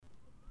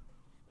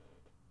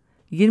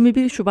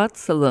21 Şubat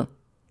Salı,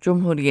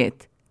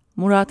 Cumhuriyet,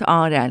 Murat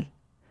Ağırel,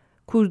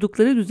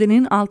 Kurdukları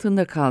düzenin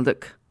altında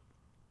kaldık.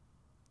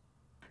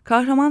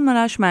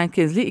 Kahramanmaraş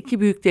merkezli iki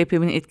büyük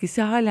depremin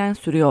etkisi halen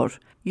sürüyor.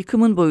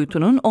 Yıkımın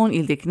boyutunun 10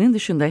 ildekinin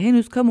dışında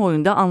henüz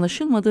kamuoyunda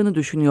anlaşılmadığını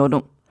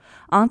düşünüyorum.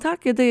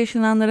 Antakya'da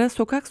yaşananlara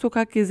sokak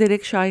sokak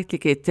gezerek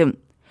şahitlik ettim.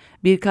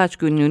 Birkaç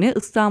günlüğüne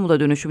İstanbul'a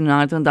dönüşümün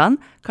ardından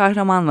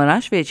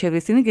Kahramanmaraş ve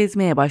çevresini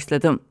gezmeye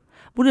başladım.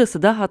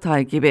 Burası da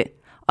Hatay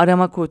gibi.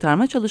 Arama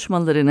kurtarma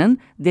çalışmalarının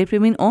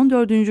depremin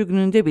 14.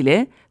 gününde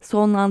bile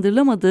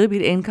sonlandırılamadığı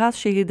bir enkaz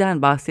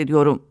şehirden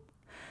bahsediyorum.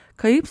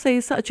 Kayıp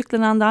sayısı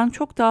açıklanandan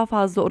çok daha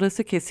fazla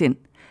orası kesin.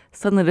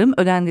 Sanırım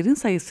ölenlerin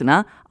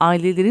sayısına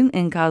ailelerin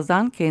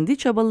enkazdan kendi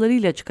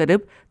çabalarıyla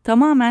çıkarıp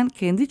tamamen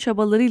kendi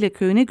çabalarıyla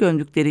köyüne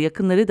gömdükleri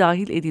yakınları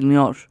dahil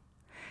edilmiyor.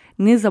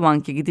 Ne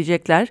zamanki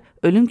gidecekler,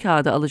 ölüm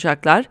kağıdı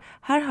alacaklar,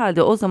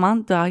 herhalde o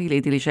zaman dahil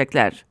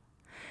edilecekler.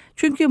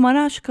 Çünkü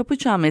Maraş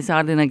Kapıçam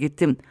mezarlığına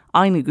gittim.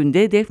 Aynı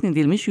günde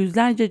defnedilmiş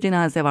yüzlerce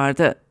cenaze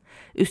vardı.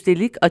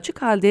 Üstelik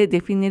açık halde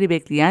definleri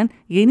bekleyen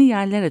yeni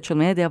yerler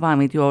açılmaya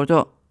devam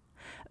ediyordu.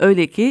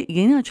 Öyle ki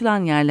yeni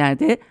açılan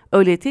yerlerde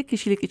öyle tek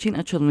kişilik için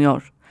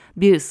açılmıyor.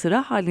 Bir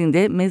sıra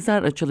halinde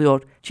mezar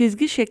açılıyor.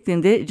 Çizgi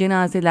şeklinde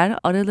cenazeler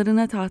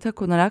aralarına tahta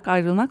konarak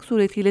ayrılmak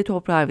suretiyle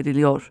toprağa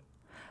veriliyor.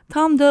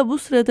 Tam da bu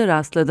sırada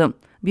rastladım.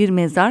 Bir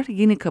mezar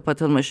yeni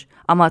kapatılmış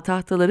ama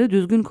tahtaları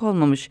düzgün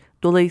konmamış.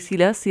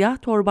 Dolayısıyla siyah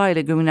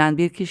torbayla gömülen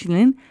bir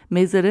kişinin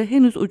mezarı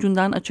henüz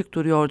ucundan açık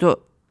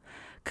duruyordu.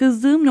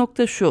 Kızdığım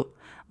nokta şu: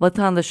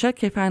 vatandaşa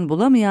kefen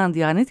bulamayan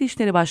Diyanet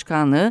İşleri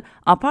Başkanlığı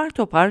apar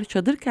topar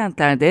çadır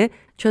kentlerde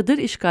çadır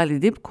işgal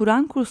edip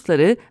Kur'an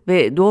kursları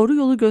ve doğru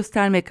yolu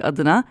göstermek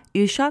adına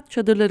irşat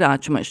çadırları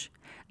açmış.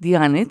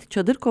 Diyanet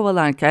çadır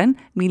kovalarken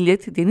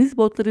millet deniz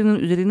botlarının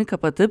üzerini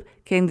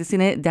kapatıp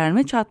kendisine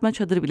derme çatma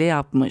çadır bile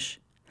yapmış.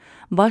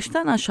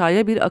 Baştan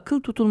aşağıya bir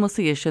akıl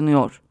tutulması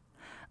yaşanıyor.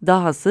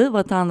 Dahası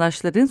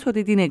vatandaşların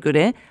söylediğine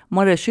göre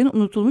Maraş'ın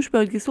unutulmuş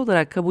bölgesi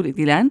olarak kabul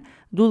edilen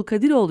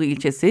Dulkadiroğlu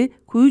ilçesi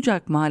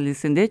Kuyucak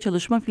mahallesinde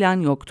çalışma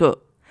falan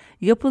yoktu.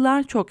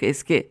 Yapılar çok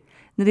eski.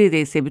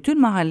 Neredeyse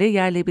bütün mahalle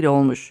yerle bir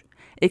olmuş.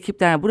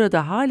 Ekipler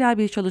burada hala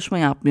bir çalışma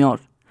yapmıyor.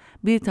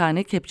 Bir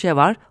tane kepçe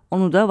var,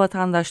 onu da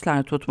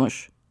vatandaşlar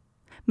tutmuş.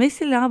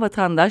 Mesela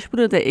vatandaş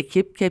burada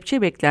ekip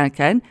kepçe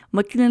beklerken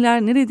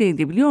makineler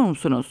neredeydi biliyor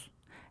musunuz?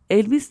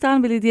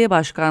 Elbistan Belediye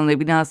Başkanlığı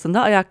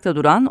binasında ayakta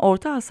duran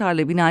orta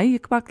hasarlı binayı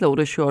yıkmakla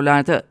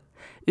uğraşıyorlardı.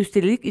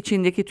 Üstelik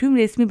içindeki tüm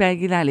resmi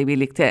belgelerle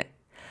birlikte.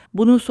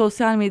 Bunu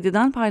sosyal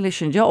medyadan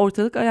paylaşınca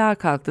ortalık ayağa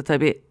kalktı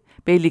tabii.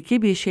 Belli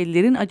ki bir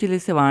şeylerin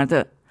acelesi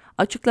vardı.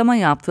 Açıklama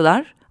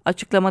yaptılar.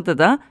 Açıklamada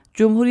da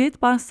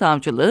Cumhuriyet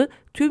Başsavcılığı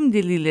tüm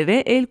delillere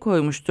el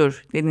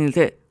koymuştur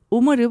denildi.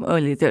 Umarım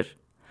öyledir.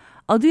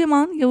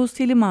 Adıyaman Yavuz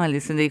Selim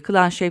Mahallesi'nde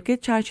yıkılan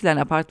Şevket Çerçiler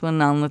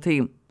Apartmanı'nı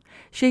anlatayım.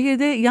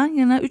 Şehirde yan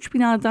yana 3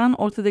 binadan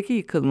ortadaki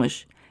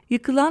yıkılmış.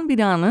 Yıkılan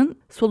binanın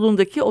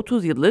solundaki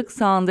 30 yıllık,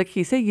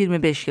 sağındaki ise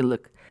 25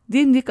 yıllık.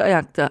 Dimdik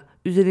ayakta,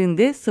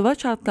 üzerinde sıva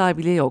çatlağı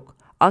bile yok.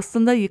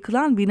 Aslında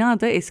yıkılan bina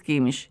da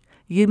eskiymiş.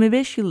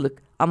 25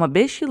 yıllık ama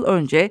 5 yıl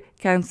önce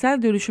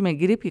kentsel dönüşüme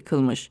girip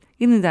yıkılmış,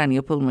 yeniden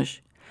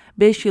yapılmış.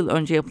 5 yıl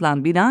önce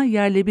yapılan bina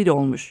yerle bir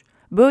olmuş.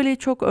 Böyle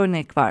çok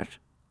örnek var.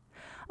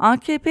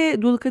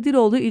 AKP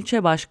Dulkadiroğlu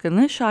ilçe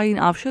başkanı Şahin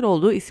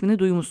Afşaroğlu ismini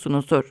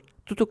duymuşsunuzdur.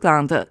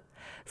 Tutuklandı.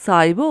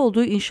 Sahibi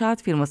olduğu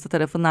inşaat firması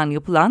tarafından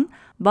yapılan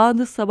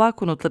bazı sabah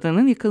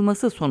konutlarının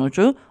yıkılması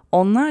sonucu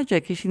onlarca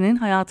kişinin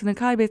hayatını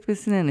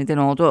kaybetmesine neden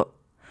oldu.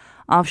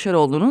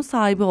 Afşaroğlu'nun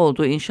sahibi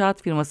olduğu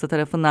inşaat firması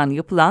tarafından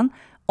yapılan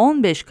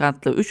 15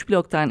 katlı 3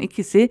 bloktan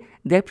ikisi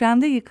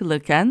depremde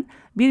yıkılırken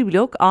bir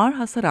blok ağır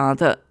hasar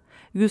aldı.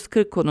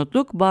 140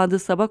 konutluk bazı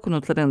sabah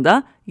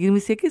konutlarında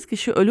 28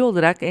 kişi ölü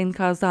olarak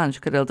enkazdan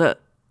çıkarıldı.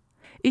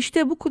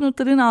 İşte bu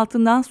konutların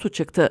altından su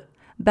çıktı.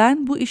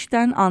 Ben bu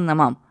işten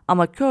anlamam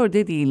ama kör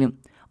de değilim.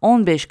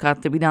 15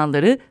 katlı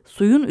binaları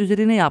suyun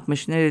üzerine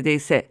yapmış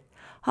neredeyse.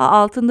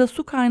 Altında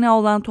su kaynağı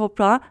olan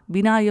toprağa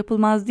bina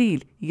yapılmaz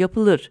değil,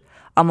 yapılır.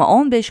 Ama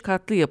 15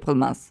 katlı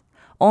yapılmaz.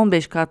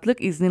 15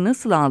 katlık izni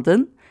nasıl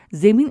aldın?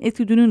 Zemin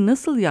etüdünü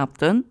nasıl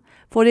yaptın?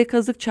 Fore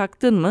kazık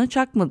çaktın mı,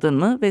 çakmadın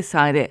mı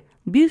vesaire.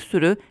 Bir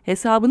sürü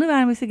hesabını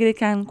vermesi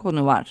gereken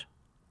konu var.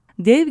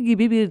 Dev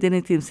gibi bir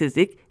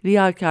denetimsizlik,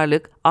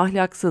 riyakarlık,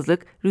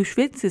 ahlaksızlık,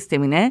 rüşvet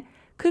sistemine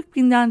 40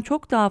 binden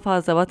çok daha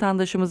fazla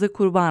vatandaşımızı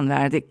kurban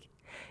verdik.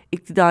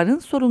 İktidarın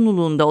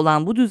sorumluluğunda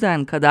olan bu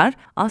düzen kadar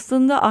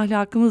aslında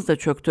ahlakımız da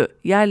çöktü,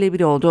 yerle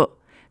bir oldu.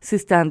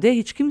 Sistemde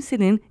hiç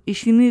kimsenin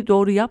işini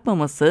doğru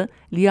yapmaması,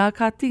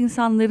 liyakatli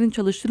insanların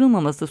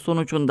çalıştırılmaması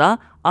sonucunda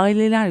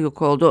aileler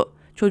yok oldu.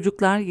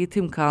 Çocuklar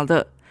yetim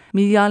kaldı.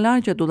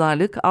 Milyarlarca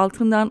dolarlık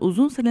altından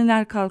uzun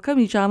seneler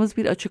kalkamayacağımız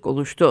bir açık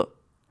oluştu.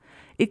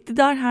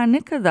 İktidar her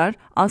ne kadar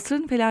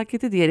asrın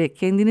felaketi diyerek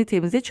kendini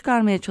temize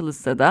çıkarmaya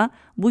çalışsa da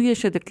bu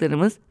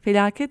yaşadıklarımız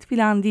felaket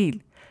filan değil.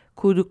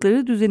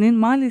 Kurdukları düzenin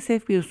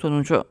maalesef bir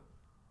sonucu.